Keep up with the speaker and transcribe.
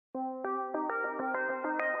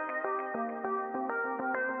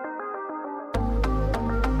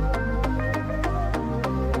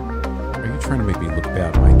trying to make me look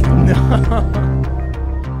bad, Mike. No.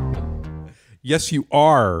 Yes, you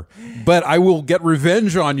are. But I will get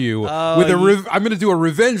revenge on you. I'm going to do a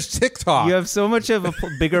revenge TikTok. You have so much of a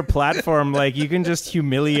bigger platform. Like, you can just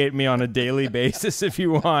humiliate me on a daily basis if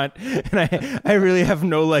you want. And I really have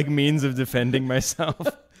no means of defending myself.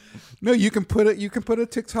 No, you can put a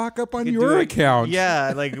TikTok up on your account.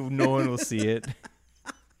 Yeah, no one will see it.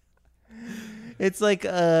 It's like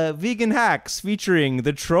vegan hacks featuring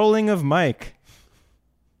the trolling of Mike.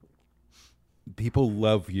 People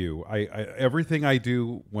love you. I everything I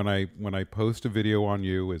do when I post a video on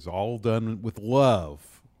you is all done with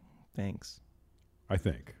love. Thanks. I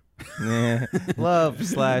think. Love /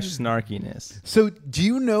 snarkiness. So, do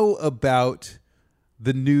you know about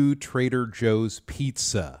the new Trader Joe's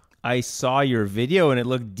pizza? I saw your video and it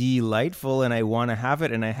looked delightful and I want to have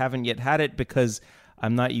it, and I haven't yet had it because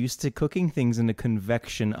I'm not used to cooking things in a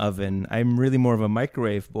convection oven. I'm really more of a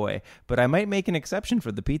microwave boy, but I might make an exception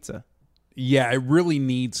for the pizza. Yeah, it really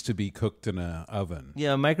needs to be cooked in an oven.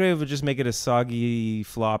 Yeah, a microwave would just make it a soggy,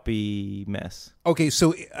 floppy mess. Okay,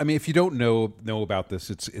 so I mean, if you don't know about this,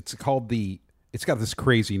 it's got this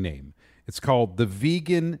crazy name. It's called the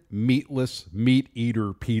Vegan Meatless Meat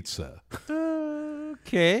Eater Pizza.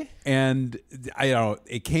 Okay. And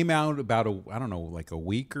it came out about a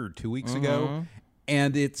week or 2 weeks ago,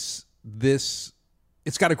 and it's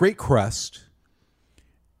got a great crust.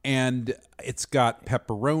 And it's got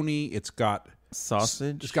pepperoni. It's got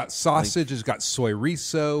sausage. It's got sausage. It's got soy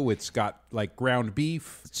riso. It's got ground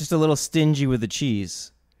beef. It's just a little stingy with the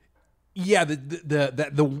cheese. Yeah,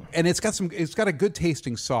 and it's got a good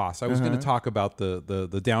tasting sauce. I was going to talk about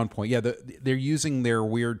the down point. Yeah, they're using their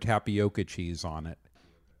weird tapioca cheese on it.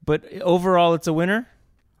 But overall, it's a winner.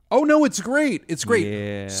 Oh no, it's great. It's great.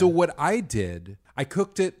 Yeah. So what I did, I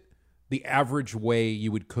cooked it the average way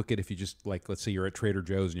you would cook it if you just, let's say you're at Trader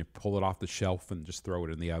Joe's and you pull it off the shelf and just throw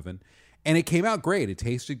it in the oven. And it came out great. It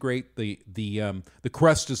tasted great. The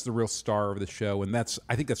crust is the real star of the show, and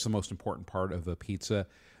I think that's the most important part of the pizza.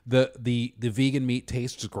 The vegan meat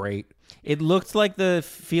tastes great. It looked like the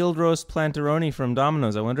field roast plantaroni from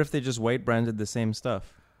Domino's. I wonder if they just white branded the same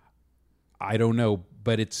stuff. I don't know,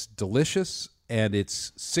 but it's delicious. And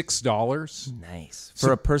it's $6. Nice.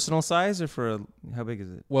 For a personal size or how big is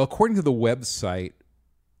it? Well, according to the website,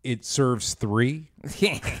 it serves 3.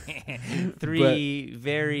 3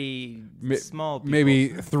 very small people.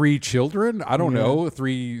 Maybe 3 children. I don't know.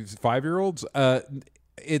 3 5-year-olds.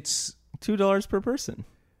 It's $2 per person.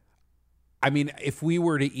 I mean, if we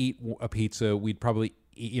were to eat a pizza, we'd probably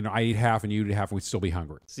I eat half and you eat half and we'd still be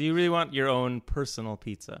hungry. So you really want your own personal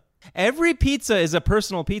pizza. Every pizza is a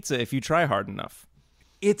personal pizza if you try hard enough.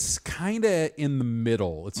 It's kind of in the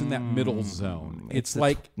middle. It's in that middle zone. It's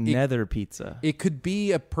like nether pizza. It could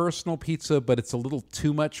be a personal pizza, but it's a little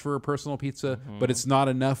too much for a personal pizza, but it's not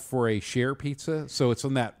enough for a share pizza. So it's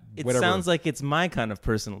on that It sounds like it's my kind of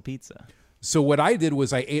personal pizza. So what I did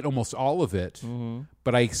was I ate almost all of it,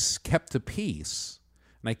 but I kept a piece.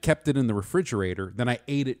 And I kept it in the refrigerator. Then I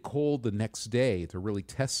ate it cold the next day to really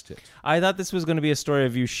test it. I thought this was going to be a story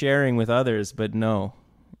of you sharing with others, but no.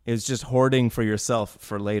 It was just hoarding for yourself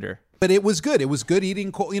for later. But it was good. It was good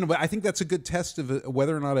eating cold. But I think that's a good test of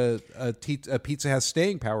whether or not a pizza has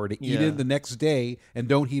staying power, to eat it the next day and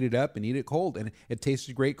don't heat it up and eat it cold. And it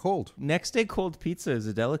tasted great cold. Next day cold pizza is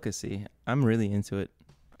a delicacy. I'm really into it.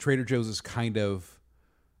 Trader Joe's is kind of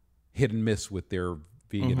hit and miss with their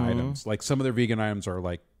vegan items. Like some of their vegan items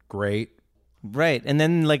are great. Right. And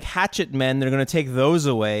then Hatchet Men, they're going to take those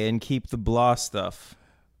away and keep the blah stuff.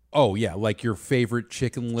 Oh, yeah. Like your favorite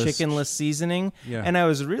chickenless seasoning. Yeah. And I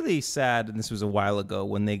was really sad, and this was a while ago,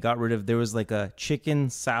 when they got rid of, there was a chicken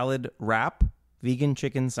salad wrap, vegan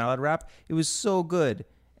chicken salad wrap. It was so good.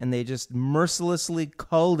 And they just mercilessly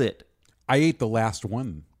culled it. I ate the last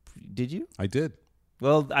one. Did you? I did.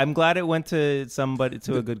 Well, I'm glad it went to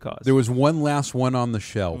a good cause. There was one last one on the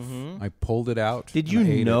shelf. I pulled it out. Did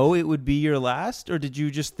you know it would be your last, or did you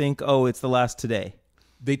just think, oh, it's the last today?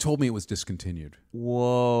 They told me it was discontinued.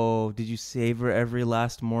 Whoa. Did you savor every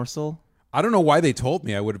last morsel? I don't know why they told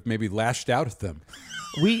me. I would have maybe lashed out at them.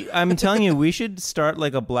 I'm telling you, we should start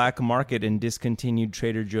a black market in discontinued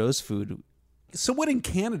Trader Joe's food. Someone in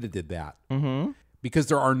Canada did that. Because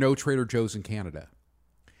there are no Trader Joe's in Canada.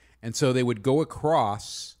 And so they would go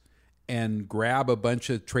across and grab a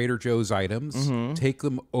bunch of Trader Joe's items, take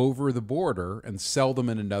them over the border, and sell them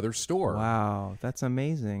in another store. Wow, that's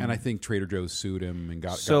amazing. And I think Trader Joe's sued him and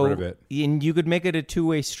got rid of it. And you could make it a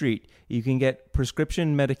two-way street. You can get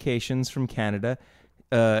prescription medications from Canada,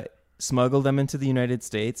 smuggle them into the United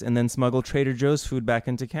States, and then smuggle Trader Joe's food back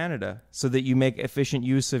into Canada so that you make efficient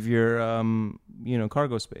use of your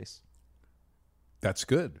cargo space. That's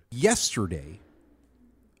good. Yesterday,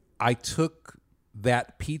 I took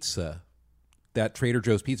that pizza, that Trader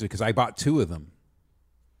Joe's pizza, because I bought 2 of them.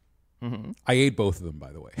 Mm-hmm. I ate both of them,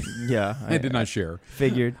 by the way. Yeah. I did not share.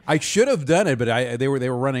 Figured. I should have done it, but they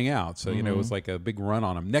were running out. So, it was like a big run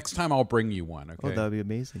on them. Next time I'll bring you one, okay? Oh, that would be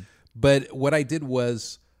amazing. But what I did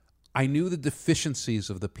was I knew the deficiencies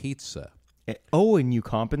of the pizza. Oh, and you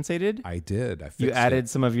compensated? I did. I fixed You added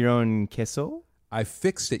some of your own queso? I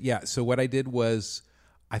fixed it, yeah. So what I did was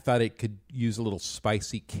I thought it could use a little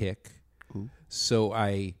spicy kick. Ooh. So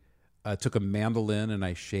I took a mandolin and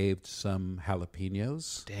I shaved some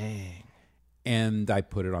jalapenos. Dang. And I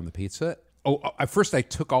put it on the pizza. At first I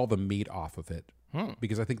took all the meat off of it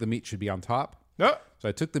because I think the meat should be on top. Oh. So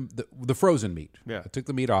I took the frozen meat. Yeah. I took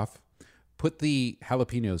the meat off, put the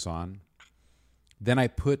jalapenos on. Then I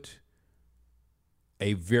put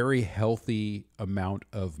a very healthy amount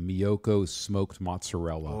of Miyoko smoked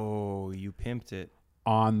mozzarella. Oh, you pimped it.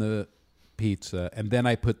 On the pizza. And then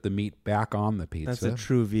I put the meat back on the pizza. That's a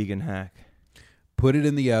true vegan hack. Put it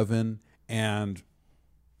in the oven, and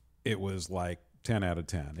it was like 10 out of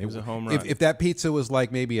 10. It was a home run. If that pizza was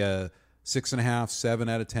like maybe a 6.5, 7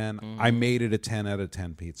 out of 10, I made it a 10 out of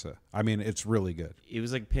 10 pizza. I mean, it's really good. It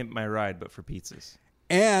was like Pimp My Ride, but for pizzas.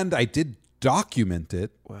 And I did document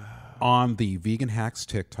it on the Vegan Hacks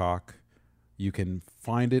TikTok. You can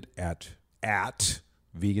find it at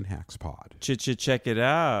Vegan Hacks Pod. Check it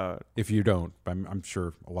out. If you don't, I'm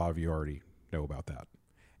sure a lot of you already know about that.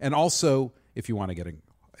 And also, if you want to get in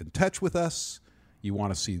touch with us, you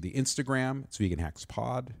want to see the Instagram, it's Vegan Hacks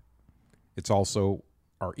Pod. It's also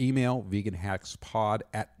our email,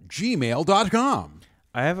 veganhackspod@gmail.com.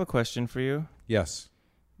 I have a question for you. Yes.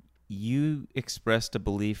 You expressed a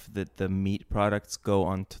belief that the meat products go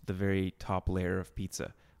on to the very top layer of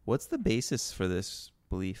pizza. What's the basis for this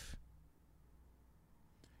belief?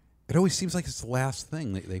 It always seems like it's the last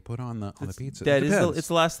thing they put on the pizza. It's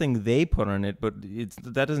the last thing they put on it, but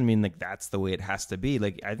that doesn't mean like that's the way it has to be.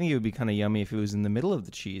 Like I think it would be kind of yummy if it was in the middle of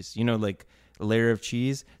the cheese. You know, like a layer of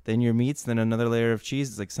cheese, then your meats, then another layer of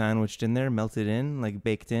cheese. It's like sandwiched in there, melted in, like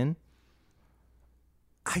baked in.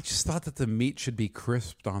 I just thought that the meat should be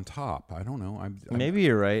crisped on top. I don't know. Maybe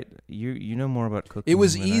you're right. You know more about cooking. It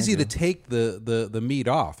was than easy I do. to take the meat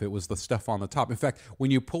off. It was the stuff on the top. In fact,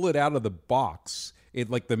 when you pull it out of the box, it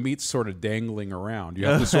like the meat's sort of dangling around. You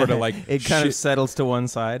have to sort of like it kind of settles to one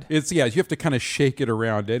side. You have to kind of shake it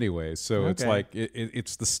around anyway. So it's Okay. like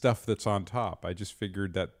it's the stuff that's on top. I just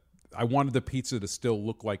figured that I wanted the pizza to still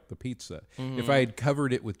look like the pizza. If I had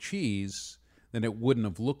covered it with cheese, then it wouldn't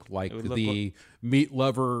have looked like the meat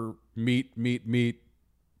lover meat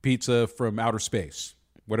pizza from outer space,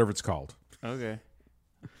 whatever it's called. Okay.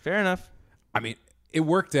 Fair enough. I mean, it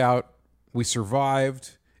worked out. We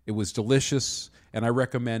survived. It was delicious. And I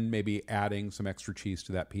recommend maybe adding some extra cheese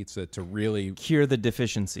to that pizza to really Cure the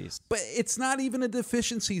deficiencies. But it's not even a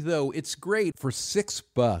deficiency, though. It's great. For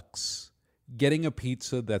 $6, getting a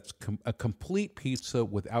pizza that's a complete pizza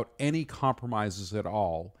without any compromises at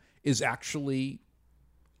all is actually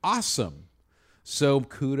awesome. So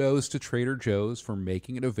kudos to Trader Joe's for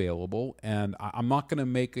making it available, and I'm not going to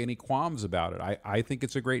make any qualms about it. I think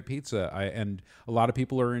it's a great pizza, and a lot of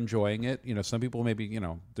people are enjoying it. You know, some people maybe,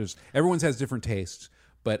 everyone's has different tastes,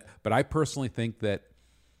 but I personally think that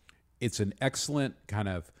it's an excellent kind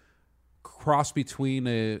of cross between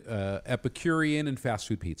a Epicurean and fast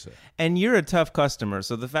food pizza. And you're a tough customer,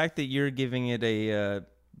 so the fact that you're giving it a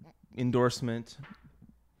endorsement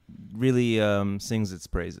really sings its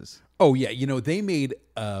praises. Oh, yeah. They made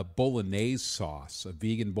a bolognese sauce, a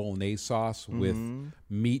vegan bolognese sauce with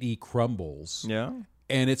meaty crumbles. Yeah.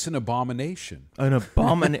 And it's an abomination. An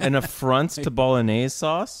affront to bolognese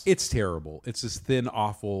sauce? It's terrible. It's this thin,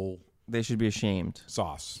 awful They should be ashamed.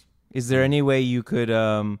 sauce. Is there any way you could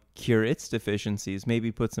cure its deficiencies?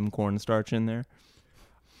 Maybe put some cornstarch in there?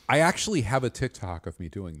 I actually have a TikTok of me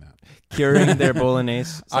doing that. Curing their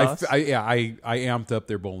bolognese sauce? I amped up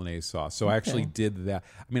their bolognese sauce. So I actually did that.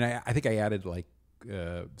 I mean, I think I added like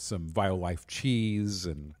some Violife cheese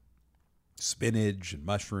and spinach and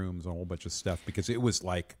mushrooms and a whole bunch of stuff because it was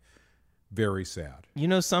like very sad.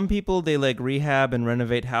 Some people, they like rehab and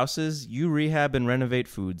renovate houses. You rehab and renovate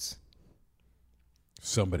foods.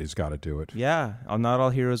 Somebody's got to do it. Yeah. Not all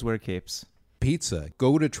heroes wear capes. Pizza.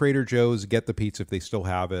 Go to Trader Joe's, get the pizza if they still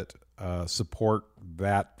have it. Support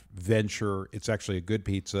that venture. It's actually a good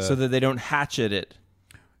pizza. So that they don't hatchet it.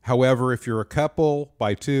 However, if you're a couple,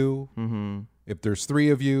 buy 2. Mm-hmm. If there's 3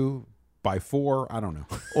 of you, buy 4. I don't know.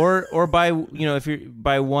 Or buy, if you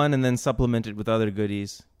buy 1 and then supplement it with other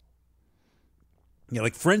goodies. Yeah,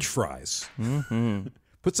 like French fries. Mm-hmm.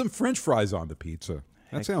 Put some French fries on the pizza.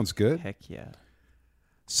 That sounds good. Heck yeah.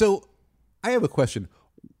 So I have a question.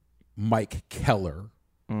 Mike Keller,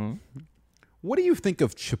 what do you think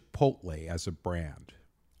of Chipotle as a brand?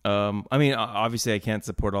 I mean, obviously I can't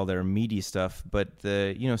support all their meaty stuff, but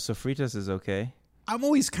Sofritas is okay. I'm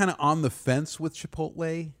always kind of on the fence with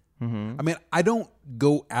Chipotle. I mean, I don't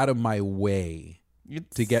go out of my way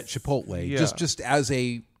to get Chipotle just as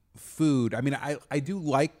a food. I mean, I do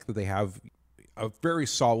like that they have a very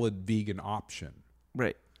solid vegan option.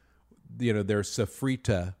 Right. There's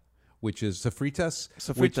Sofritas, which is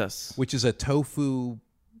which is a tofu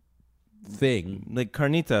thing, like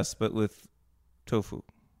carnitas, but with tofu.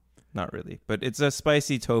 Not really, but it's a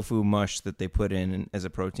spicy tofu mush that they put in as a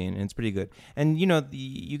protein, and it's pretty good. And you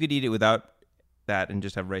could eat it without that and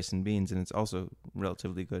just have rice and beans, and it's also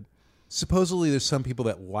relatively good. Supposedly, there's some people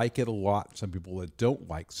that like it a lot, some people that don't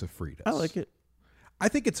like Sofritas. I like it. I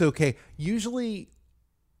think it's okay. Usually,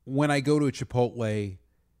 when I go to a Chipotle,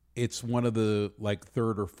 it's one of the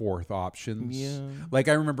third or fourth options. Yeah. Like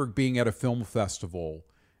I remember being at a film festival,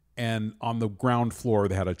 and on the ground floor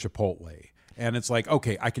they had a Chipotle. And it's like,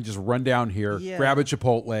 okay, I can just run down here, grab a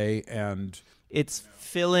Chipotle, and... It's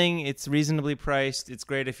filling, it's reasonably priced, it's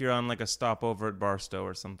great if you're on a stopover at Barstow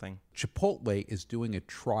or something. Chipotle is doing a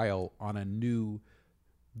trial on a new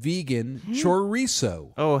vegan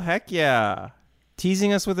chorizo. Oh, heck yeah.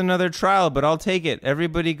 Teasing us with another trial, but I'll take it.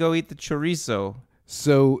 Everybody go eat the chorizo.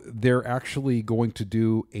 So they're actually going to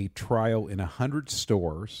do a trial in 100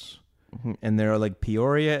 stores. And they're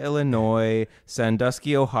Peoria, Illinois,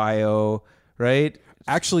 Sandusky, Ohio... Right?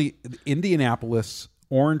 Actually, Indianapolis,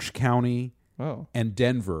 Orange County, and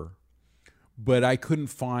Denver. But I couldn't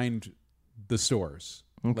find the stores.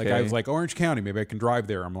 Okay. I was like, Orange County, maybe I can drive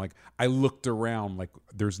there. I looked around,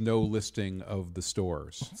 there's no listing of the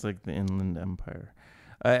stores. It's like the Inland Empire.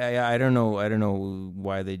 I don't know. I don't know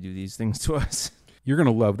why they do these things to us. You're going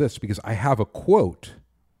to love this because I have a quote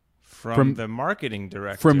from the marketing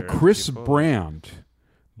director. From Chris Brand.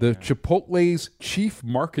 The Chipotle's chief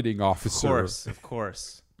marketing officer. Of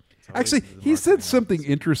course. Actually, he said something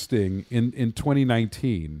interesting in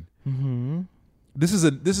 2019. Mm-hmm. This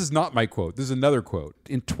is not my quote. This is another quote.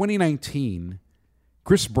 In 2019,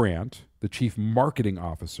 Chris Brandt, the chief marketing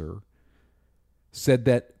officer, said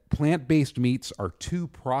that plant-based meats are too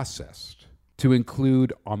processed to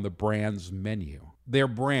include on the brand's menu. Their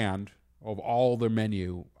brand, of all their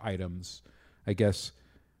menu items, I guess,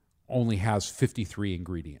 only has 53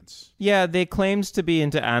 ingredients. Yeah, they claims to be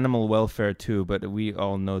into animal welfare too, but we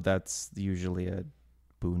all know that's usually a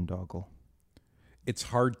boondoggle. It's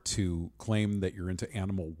hard to claim that you're into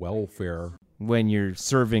animal welfare when you're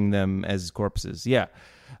serving them as corpses. Yeah.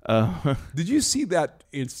 Did you see that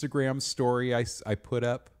Instagram story I put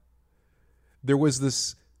up? There was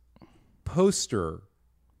this poster.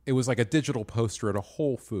 It was like a digital poster at a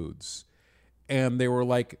Whole Foods, and they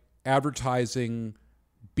were advertising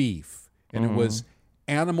beef, and it was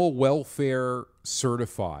animal welfare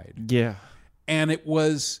certified. Yeah. And there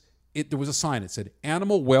was a sign that said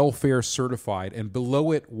animal welfare certified, and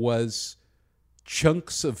below it was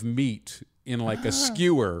chunks of meat in a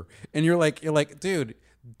skewer. And you're like, dude,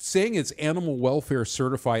 saying it's animal welfare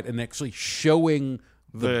certified and actually showing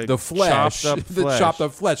the flesh, the chopped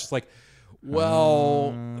up flesh. It's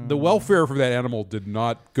well, the welfare for that animal did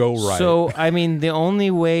not go right. So, I mean, the only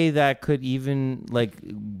way that could even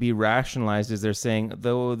be rationalized is they're saying,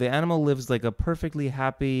 though the animal lives a perfectly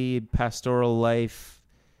happy pastoral life,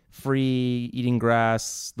 free, eating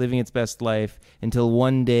grass, living its best life, until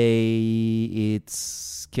one day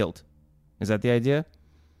it's killed. Is that the idea?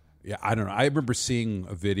 Yeah, I don't know. I remember seeing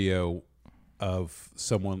a video of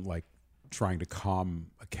someone trying to calm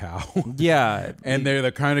a cow. Yeah. And they're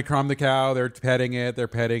kind of calm the cow, they're petting it,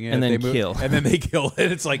 and then kill. And then they kill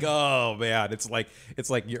it. It's oh man, it's like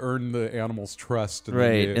you earn the animal's trust.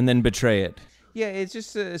 And then betray it. Yeah, it's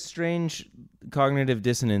just a strange cognitive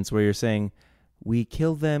dissonance where you're saying, we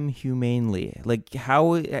kill them humanely.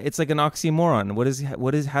 How, it's like an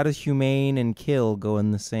oxymoron. How does humane and kill go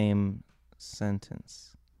in the same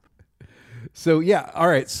sentence? So yeah, all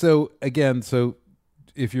right. So again,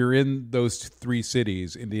 if you're in those three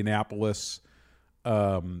cities, Indianapolis,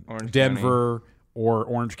 Denver, or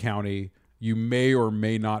Orange County, you may or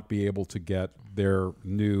may not be able to get their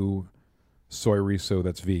new soy riso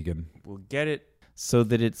that's vegan. We'll get it so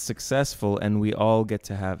that it's successful and we all get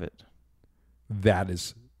to have it. That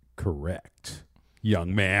is correct,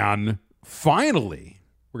 young man. Finally,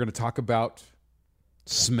 we're going to talk about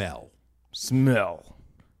smell. Smell.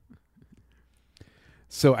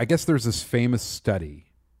 So I guess there's this famous study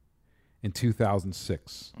in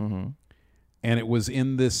 2006, and it was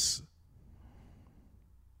in this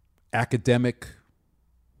academic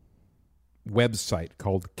website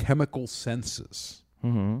called Chemical Senses.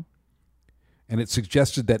 Mm-hmm. And it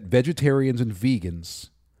suggested that vegetarians and vegans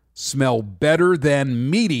smell better than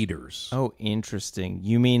meat eaters. Oh, interesting.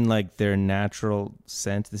 You mean like their natural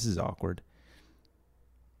scent? This is awkward.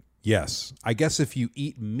 Yes. I guess if you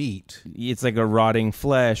eat meat, It's like a rotting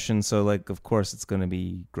flesh, and so like of course it's going to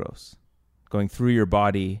be gross. Going through your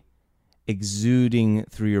body, exuding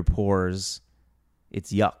through your pores.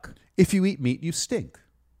 It's yuck. if you eat meat, you stink.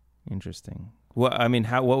 Interesting. Well, I mean,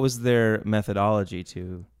 what was their methodology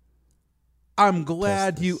to... I'm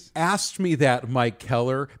glad Test you this. asked me that, Mike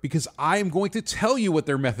Keller, because I'm going to tell you what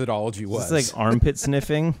their methodology was. It's like armpit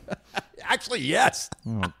sniffing? Actually, yes.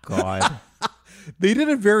 Oh, God. They did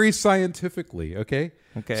it very scientifically, okay?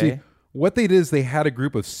 Okay. See, what they did is they had a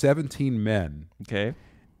group of 17 men, Okay.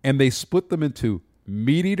 and they split them into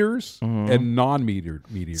meat eaters and non-meat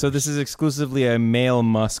eaters. So this is exclusively a male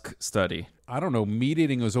Musk study. I don't know, meat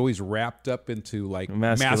eating was always wrapped up into like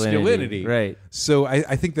Masculinity, masculinity. right. So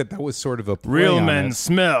I think that was sort of a play on it.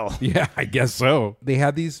 smell. Yeah, I guess so. They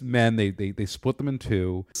had these men, they split them in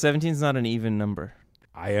two. 17 is not an even number.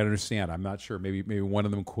 I understand. I'm not sure. Maybe one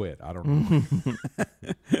of them quit. I don't know.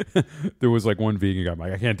 There was like one vegan guy. I'm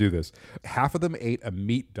like, I can't do this. Half of them ate a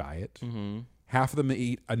meat diet. Half of them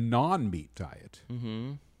ate a non-meat diet.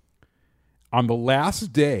 On the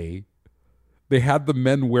last day, they had the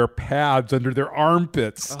men wear pads under their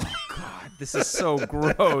armpits Oh, God. This is so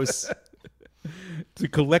gross. to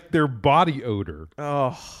collect their body odor.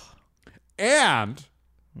 Oh. And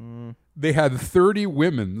they had 30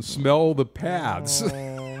 women smell the pads.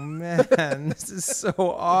 Oh, man. This is so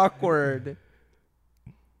awkward.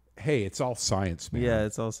 Hey, it's all science, man. Yeah,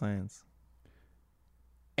 it's all science.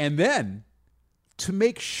 And then, to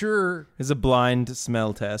make sure, It's a blind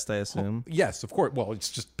smell test, I assume. yes, of course. Well, it's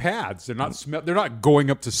just pads. They're not they're not going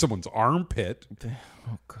up to someone's armpit.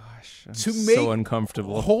 Oh, gosh. I'm To so make-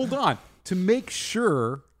 uncomfortable. Hold on. To make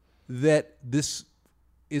sure that this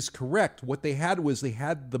is correct, what they had was they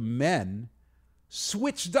had the men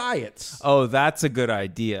switch diets. Oh, that's a good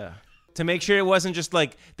idea. To make sure it wasn't just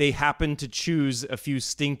like they happened to choose a few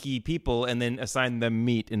stinky people and then assign them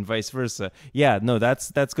meat and vice versa. Yeah, no,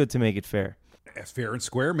 that's good to make it fair. Fair and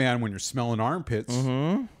square, man, when you're smelling armpits.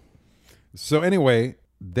 So anyway,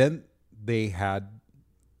 then they had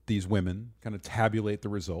these women kind of tabulate the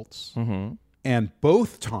results. And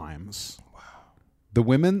both times, the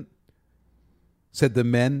women said the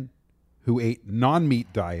men who ate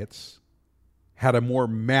non-meat diets had a more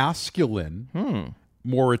masculine,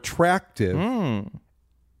 more attractive,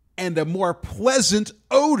 and a more pleasant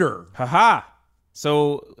odor. Haha.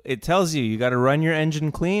 So it tells you got to run your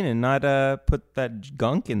engine clean and not put that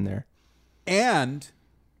gunk in there. And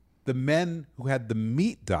the men who had the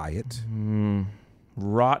meat diet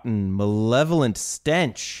Rotten, malevolent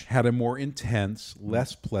stench. had a more intense,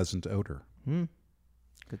 less pleasant odor.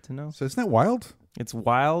 Good to know. So isn't that wild? It's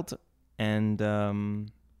wild and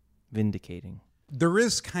vindicating. There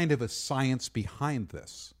is kind of a science behind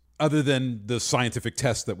this, other than the scientific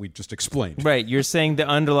test that we just explained. Right. You're saying the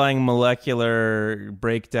underlying molecular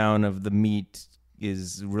breakdown of the meat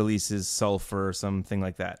releases sulfur or something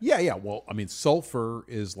like that. Yeah. Well, I mean, sulfur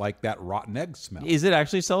is like that rotten egg smell. Is it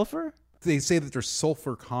actually sulfur? They say that there's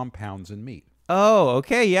sulfur compounds in meat. Oh,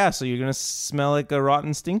 okay. Yeah. So you're going to smell like a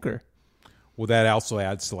rotten stinker. Well, that also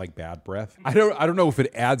adds to like bad breath. I don't know if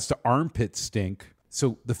it adds to armpit stink.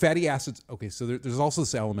 So the fatty acids. Okay, so there's also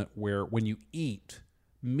this element where when you eat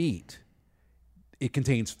meat, it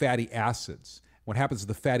contains fatty acids. What happens is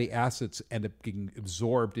the fatty acids end up getting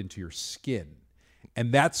absorbed into your skin,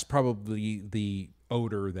 and that's probably the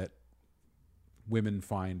odor that women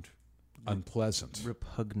find unpleasant.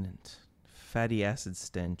 Repugnant. Fatty acid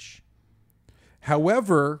stench.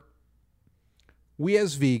 However, we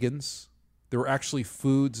as vegans, there are actually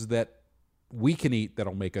foods that we can eat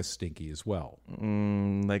that'll make us stinky as well.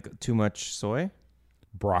 Like too much soy?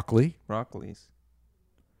 Broccoli, Broccolis.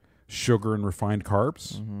 sugar and refined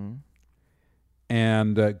carbs,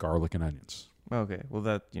 and garlic and onions. Okay. Well,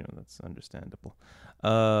 that's understandable.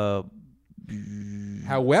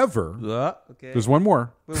 However, Okay. there's one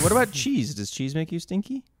more. Wait, what about cheese? Does cheese make you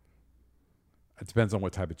stinky? It depends on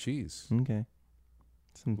what type of cheese. Okay.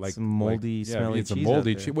 Some Like moldy, smelly it's a cheese. moldy out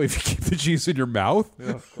there. cheese. Wait, if you keep the cheese in your mouth,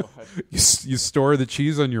 you store the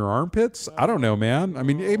cheese on your armpits. I don't know, man. I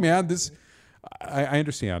mean, hey, man, this. I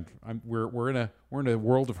understand. We're in a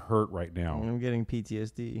world of hurt right now. I'm getting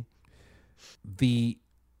PTSD. The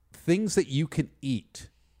things that you can eat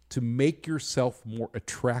to make yourself more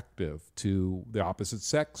attractive to the opposite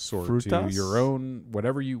sex or to Frutas? your own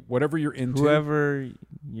whatever you're into, Whoever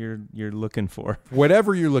you're looking for.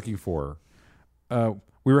 whatever you're looking for.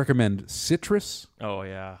 We recommend citrus, Oh,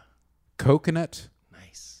 yeah. coconut,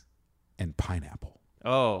 Nice. and pineapple.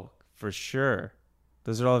 Oh, for sure.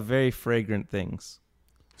 Those are all very fragrant things.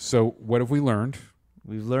 So what have we learned?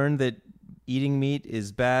 We've learned that eating meat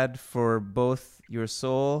is bad for both your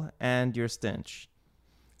soul and your stench.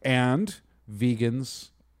 And vegans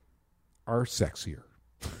are sexier.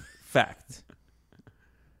 Fact.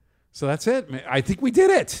 So that's it. I think we did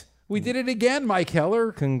it. We did it again, Mike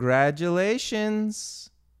Heller. Congratulations,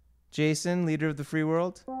 Jason, leader of the free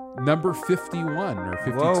world. Number 51 or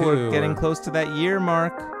 52. Whoa, we're getting close to that year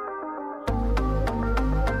mark.